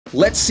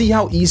Let's see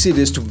how easy it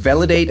is to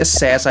validate a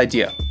SaaS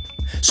idea.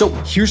 So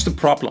here's the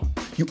problem.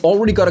 You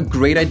already got a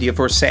great idea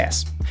for a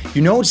SaaS.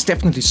 You know it's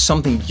definitely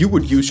something you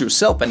would use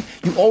yourself, and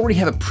you already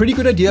have a pretty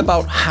good idea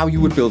about how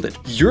you would build it.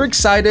 You're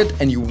excited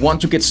and you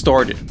want to get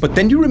started, but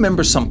then you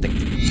remember something.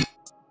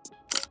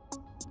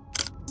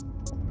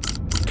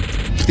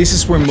 This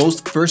is where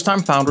most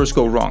first-time founders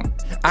go wrong.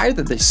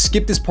 Either they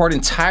skip this part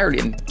entirely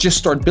and just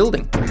start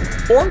building,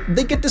 or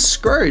they get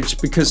discouraged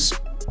because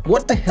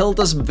what the hell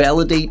does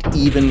validate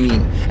even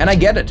mean? And I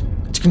get it,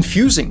 it's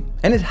confusing,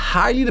 and it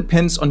highly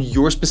depends on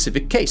your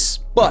specific case.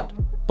 But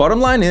bottom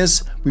line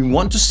is, we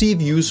want to see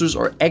if users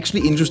are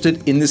actually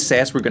interested in the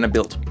SaaS we're gonna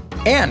build.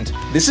 And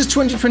this is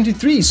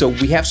 2023, so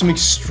we have some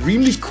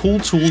extremely cool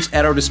tools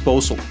at our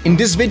disposal. In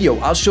this video,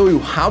 I'll show you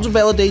how to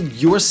validate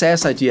your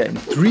SaaS idea in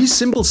 3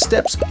 simple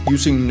steps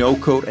using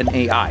no-code and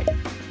AI.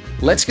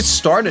 Let's get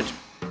started.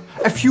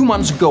 A few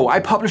months ago, I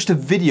published a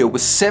video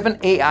with 7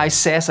 AI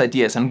SaaS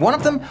ideas, and one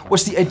of them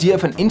was the idea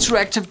of an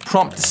interactive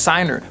prompt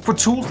designer for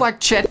tools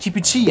like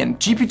ChatGPT and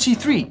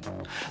GPT-3.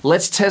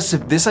 Let's test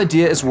if this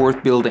idea is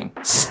worth building.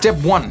 Step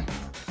 1.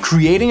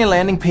 Creating a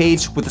landing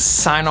page with a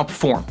sign-up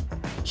form.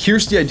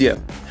 Here's the idea.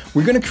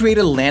 We're gonna create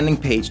a landing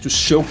page to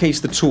showcase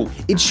the tool.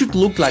 It should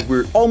look like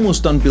we're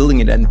almost done building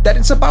it and that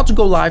it's about to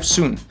go live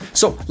soon.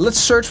 So let's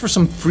search for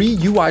some free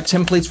UI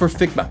templates for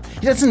Figma.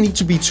 It doesn't need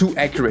to be too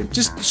accurate,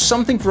 just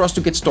something for us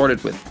to get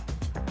started with.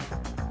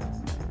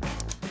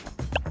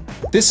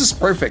 This is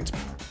perfect.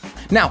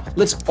 Now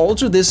let's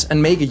alter this and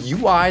make a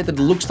UI that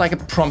looks like a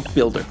prompt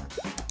builder.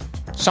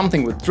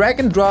 Something with drag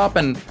and drop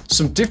and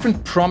some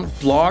different prompt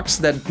blocks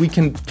that we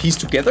can piece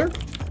together.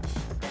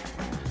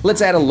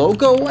 Let's add a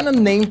logo and a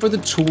name for the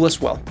tool as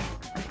well.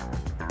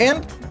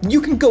 And you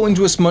can go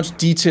into as much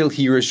detail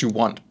here as you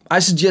want. I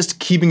suggest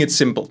keeping it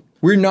simple.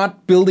 We're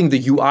not building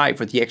the UI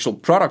for the actual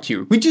product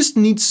here. We just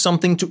need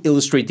something to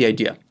illustrate the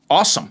idea.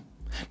 Awesome.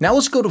 Now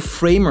let's go to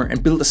Framer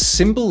and build a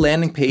simple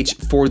landing page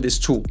for this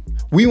tool.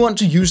 We want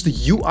to use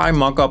the UI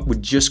mockup we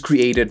just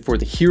created for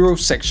the hero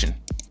section.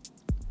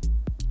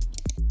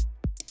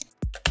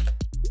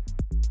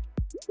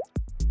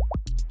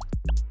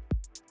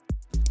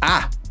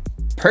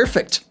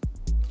 Perfect.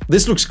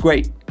 This looks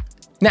great.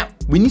 Now,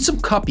 we need some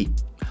copy.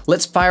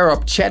 Let's fire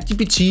up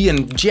ChatGPT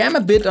and jam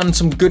a bit on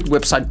some good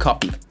website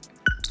copy.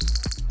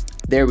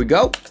 There we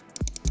go.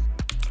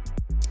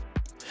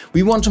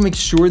 We want to make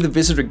sure the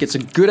visitor gets a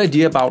good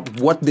idea about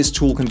what this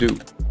tool can do.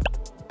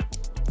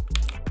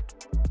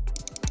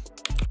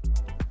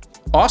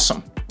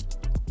 Awesome.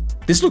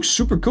 This looks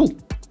super cool.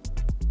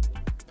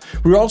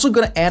 We're also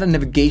gonna add a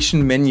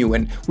navigation menu,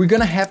 and we're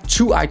gonna have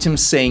 2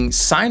 items saying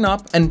sign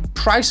up and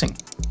pricing.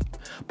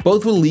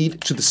 Both will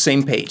lead to the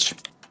same page.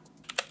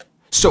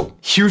 So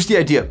here's the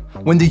idea.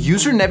 When the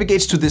user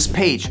navigates to this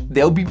page,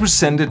 they'll be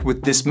presented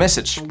with this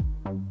message.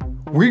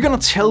 We're gonna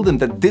tell them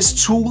that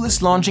this tool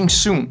is launching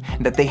soon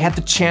and that they had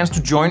the chance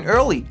to join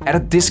early at a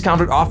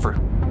discounted offer.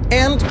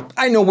 And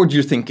I know what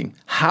you're thinking.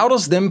 How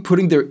does them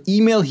putting their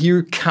email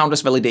here count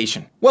as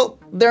validation? Well,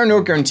 there are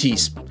no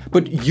guarantees,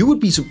 but you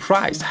would be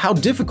surprised how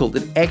difficult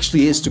it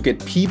actually is to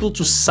get people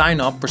to sign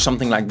up for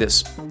something like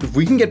this. If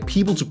we can get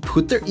people to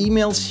put their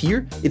emails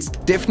here, it's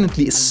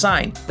definitely a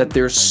sign that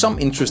there's some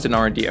interest in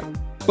our idea.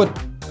 But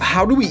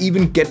how do we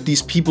even get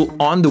these people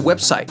on the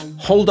website?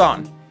 Hold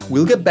on,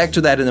 we'll get back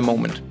to that in a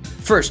moment.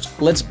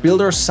 First, let's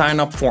build our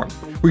sign-up form.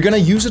 We're gonna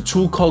use a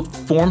tool called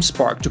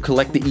FormSpark to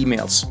collect the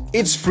emails.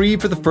 It's free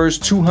for the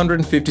first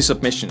 250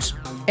 submissions.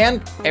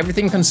 And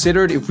everything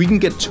considered, if we can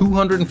get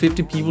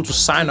 250 people to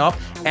sign up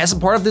as a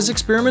part of this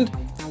experiment,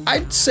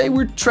 I'd say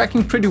we're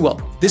tracking pretty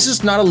well. This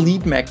is not a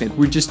lead magnet,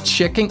 we're just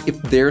checking if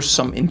there's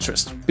some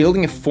interest.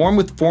 Building a form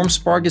with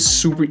FormSpark is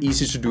super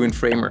easy to do in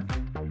Framer.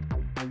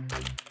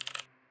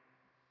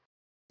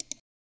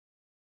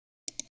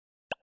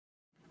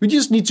 We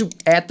just need to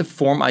add the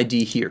form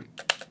ID here.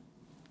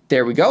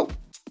 There we go.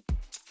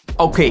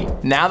 Okay,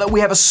 now that we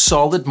have a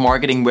solid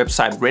marketing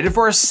website ready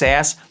for a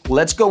SaaS,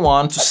 let's go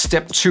on to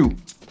step 2.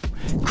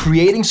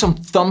 Creating some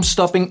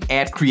thumb-stopping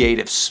ad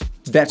creatives.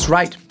 That's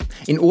right.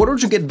 In order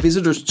to get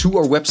visitors to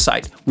our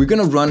website, we're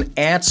gonna run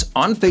ads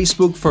on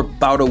Facebook for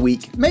about a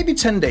week, maybe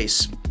 10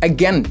 days.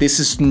 Again, this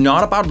is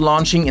not about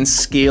launching and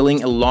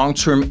scaling a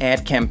long-term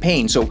ad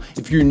campaign, so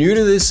if you're new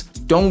to this,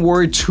 don't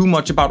worry too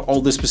much about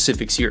all the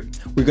specifics here.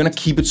 We're gonna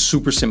keep it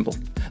super simple.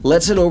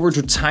 Let's head over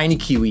to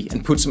TinyKiwi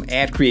and put some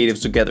ad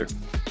creatives together.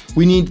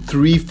 We need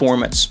 3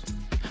 formats.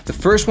 The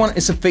first one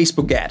is a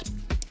Facebook ad.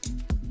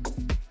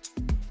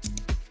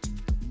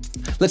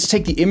 Let's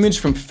take the image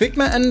from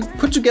Figma and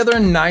put together a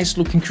nice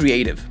looking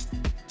creative.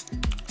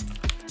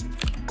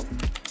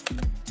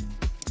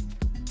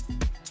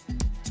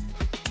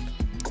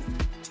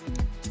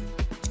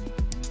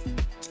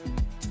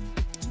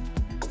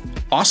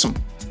 Awesome.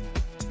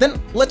 Then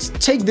let's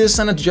take this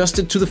and adjust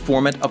it to the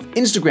format of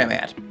Instagram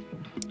ad.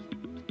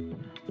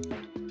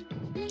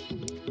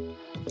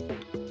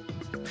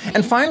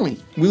 And finally,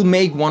 we'll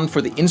make one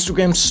for the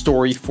Instagram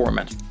story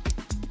format.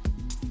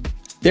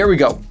 There we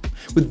go.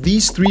 With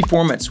these 3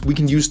 formats, we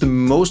can use the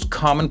most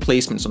common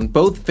placements on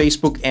both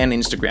Facebook and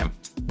Instagram.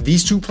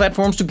 These two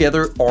platforms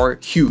together are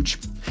huge.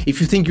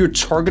 If you think your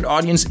target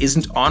audience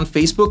isn't on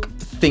Facebook,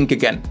 think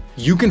again.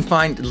 You can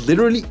find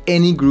literally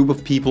any group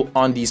of people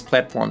on these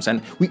platforms,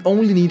 and we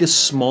only need a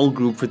small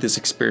group for this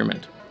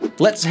experiment.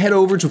 Let's head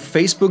over to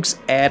Facebook's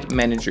Ad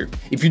Manager.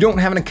 If you don't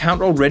have an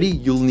account already,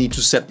 you'll need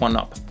to set one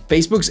up.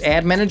 Facebook's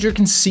Ad Manager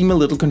can seem a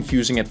little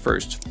confusing at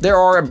first. There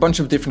are a bunch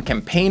of different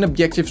campaign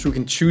objectives we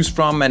can choose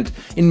from, and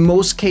in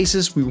most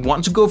cases we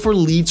want to go for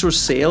leads or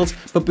sales,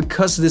 but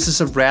because this is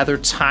a rather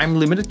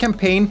time-limited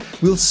campaign,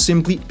 we'll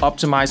simply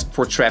optimize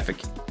for traffic.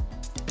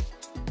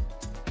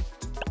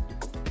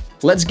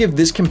 Let's give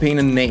this campaign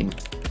a name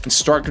and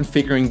start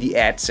configuring the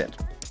ad set.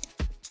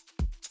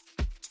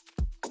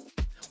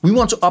 We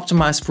want to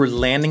optimize for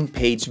landing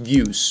page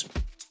views.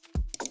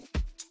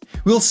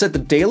 We'll set the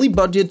daily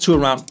budget to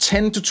around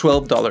 $10 to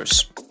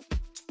 $12.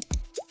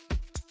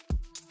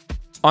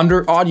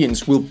 Under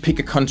audience, we'll pick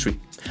a country.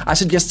 I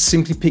suggest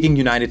simply picking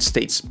United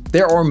States.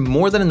 There are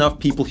more than enough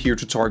people here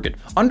to target.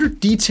 Under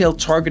detailed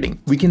targeting,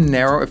 we can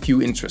narrow a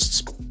few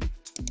interests.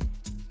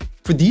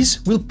 For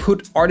these, we'll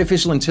put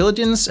artificial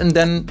intelligence and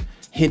then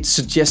hit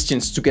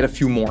suggestions to get a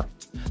few more.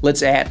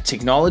 Let's add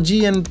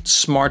technology and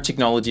smart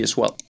technology as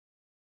well.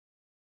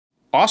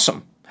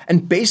 Awesome!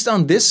 And based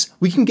on this,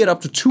 we can get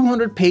up to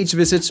 200 page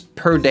visits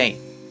per day.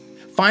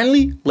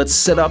 Finally, let's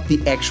set up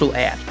the actual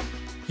ad.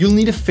 You'll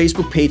need a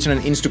Facebook page and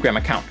an Instagram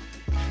account.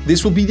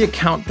 This will be the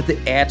account that the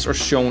ads are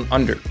shown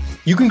under.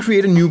 You can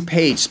create a new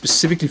page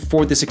specifically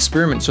for this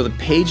experiment so the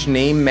page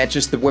name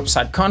matches the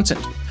website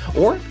content.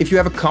 Or if you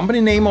have a company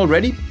name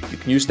already, you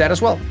can use that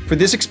as well. For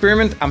this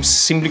experiment, I'm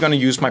simply going to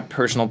use my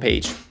personal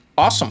page.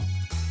 Awesome!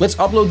 Let's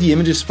upload the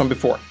images from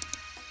before.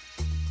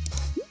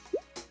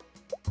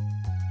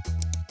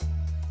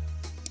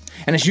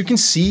 And as you can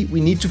see, we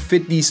need to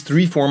fit these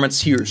three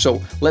formats here,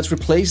 so let's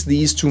replace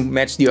these to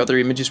match the other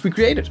images we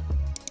created.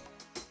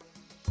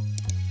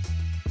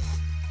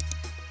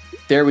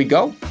 There we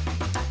go.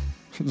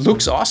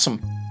 Looks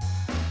awesome.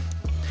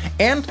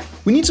 And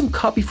we need some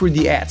copy for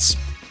the ads.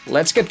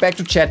 Let's get back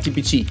to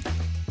ChatGPT.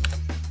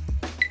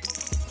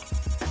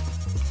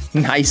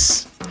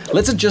 Nice.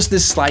 Let's adjust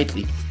this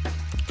slightly.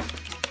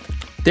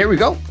 There we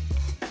go.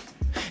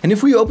 And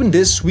if we open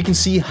this, we can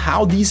see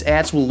how these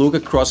ads will look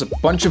across a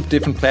bunch of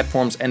different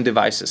platforms and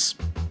devices.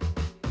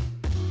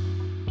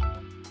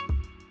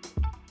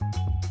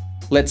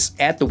 Let's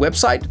add the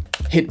website,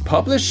 hit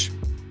publish.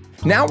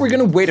 Now we're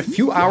gonna wait a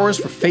few hours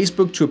for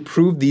Facebook to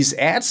approve these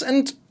ads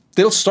and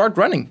they'll start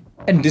running.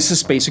 And this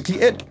is basically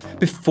it.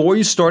 Before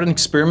you start an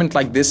experiment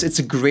like this, it's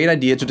a great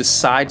idea to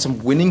decide some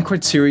winning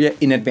criteria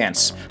in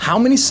advance. How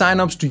many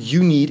signups do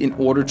you need in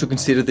order to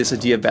consider this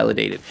idea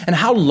validated? And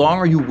how long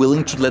are you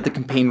willing to let the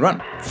campaign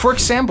run? For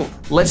example,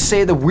 let's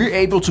say that we're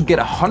able to get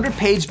 100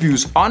 page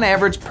views on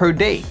average per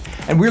day,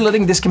 and we're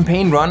letting this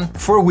campaign run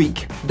for a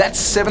week. That's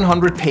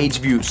 700 page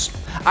views.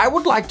 I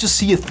would like to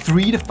see a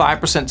 3 to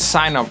 5%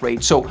 sign-up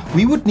rate, so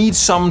we would need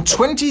some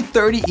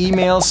 20-30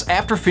 emails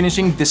after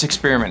finishing this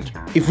experiment.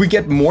 If we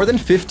get more than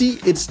 50,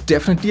 it's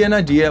definitely an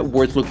idea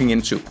worth looking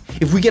into.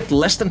 If we get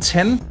less than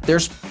 10,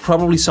 there's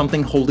probably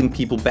something holding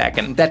people back,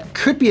 and that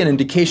could be an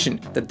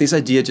indication that this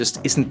idea just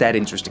isn't that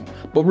interesting.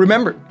 But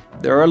remember,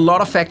 there are a lot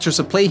of factors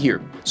at play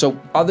here, so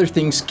other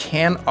things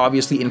can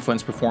obviously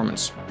influence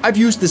performance. I've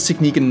used this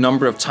technique a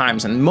number of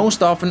times, and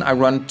most often I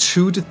run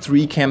 2 to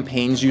 3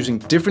 campaigns using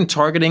different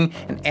targeting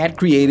and ad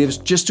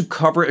creatives just to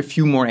cover a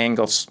few more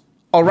angles.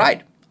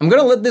 Alright, I'm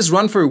gonna let this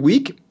run for a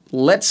week.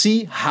 Let's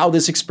see how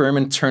this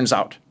experiment turns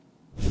out.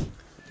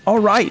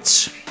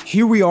 Alright,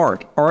 here we are.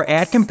 Our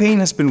ad campaign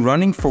has been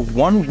running for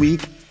 1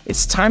 week.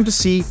 It's time to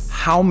see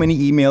how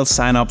many email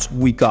signups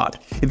we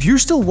got. If you're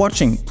still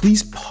watching,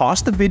 please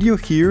pause the video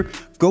here,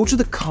 go to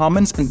the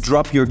comments and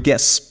drop your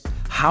guess.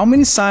 How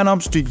many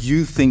signups do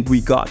you think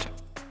we got?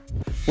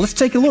 Let's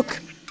take a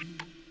look.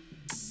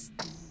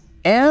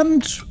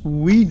 And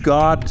we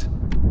got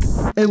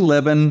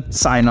 11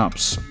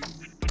 signups.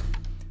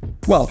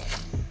 Well,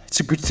 it's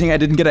a good thing I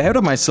didn't get ahead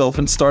of myself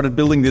and started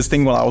building this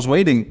thing while I was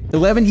waiting.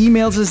 11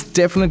 emails is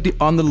definitely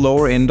on the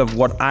lower end of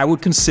what I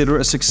would consider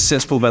a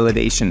successful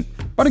validation.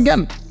 But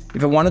again,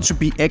 if I wanted to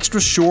be extra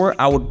sure,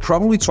 I would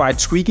probably try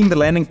tweaking the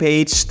landing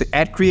page, the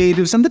ad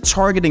creatives and the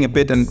targeting a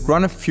bit and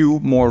run a few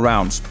more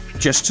rounds,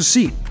 just to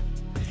see.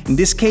 In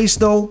this case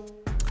though,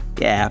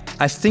 yeah,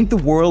 I think the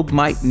world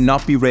might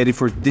not be ready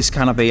for this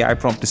kind of AI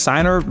prompt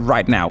designer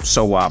right now,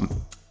 so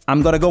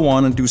I'm gonna go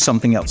on and do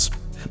something else.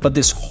 But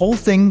this whole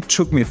thing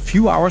took me a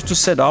few hours to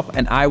set up,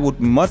 and I would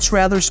much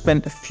rather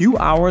spend a few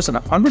hours and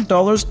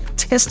 $100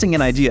 testing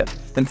an idea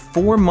than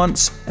 4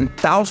 months and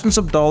thousands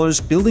of dollars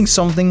building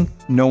something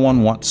no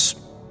one wants.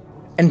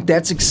 And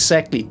that's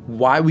exactly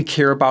why we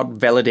care about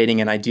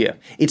validating an idea.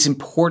 It's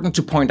important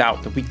to point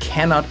out that we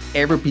cannot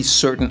ever be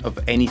certain of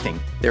anything.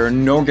 There are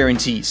no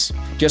guarantees.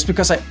 Just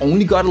because I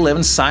only got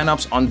 11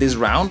 signups on this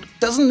round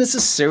doesn't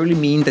necessarily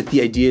mean that the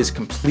idea is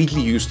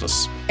completely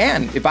useless.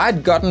 And if I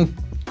had gotten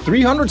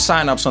 300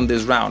 signups on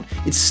this round,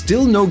 it's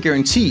still no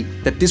guarantee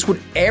that this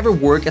would ever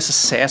work as a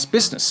SaaS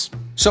business.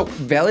 So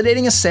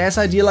validating a SaaS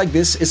idea like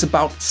this is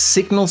about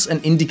signals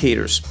and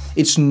indicators.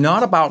 It's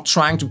not about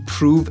trying to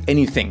prove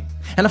anything.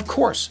 And of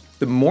course,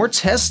 the more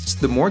tests,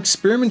 the more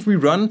experiments we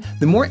run,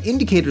 the more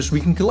indicators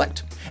we can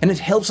collect. And it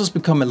helps us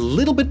become a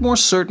little bit more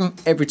certain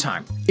every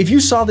time. If you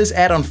saw this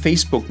ad on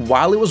Facebook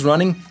while it was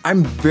running,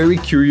 I'm very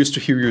curious to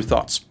hear your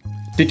thoughts.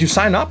 Did you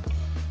sign up?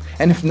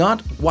 And if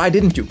not, why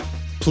didn't you?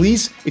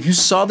 Please, if you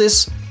saw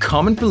this,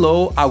 comment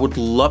below. I would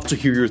love to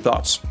hear your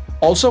thoughts.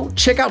 Also,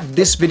 check out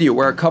this video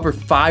where I cover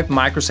 5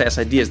 micro SaaS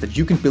ideas that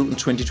you can build in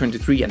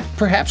 2023 and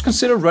perhaps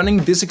consider running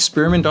this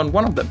experiment on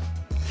one of them.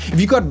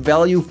 If you got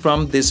value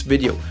from this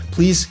video,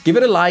 please give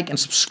it a like and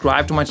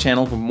subscribe to my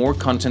channel for more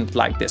content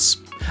like this.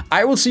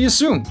 I will see you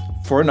soon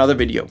for another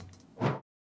video.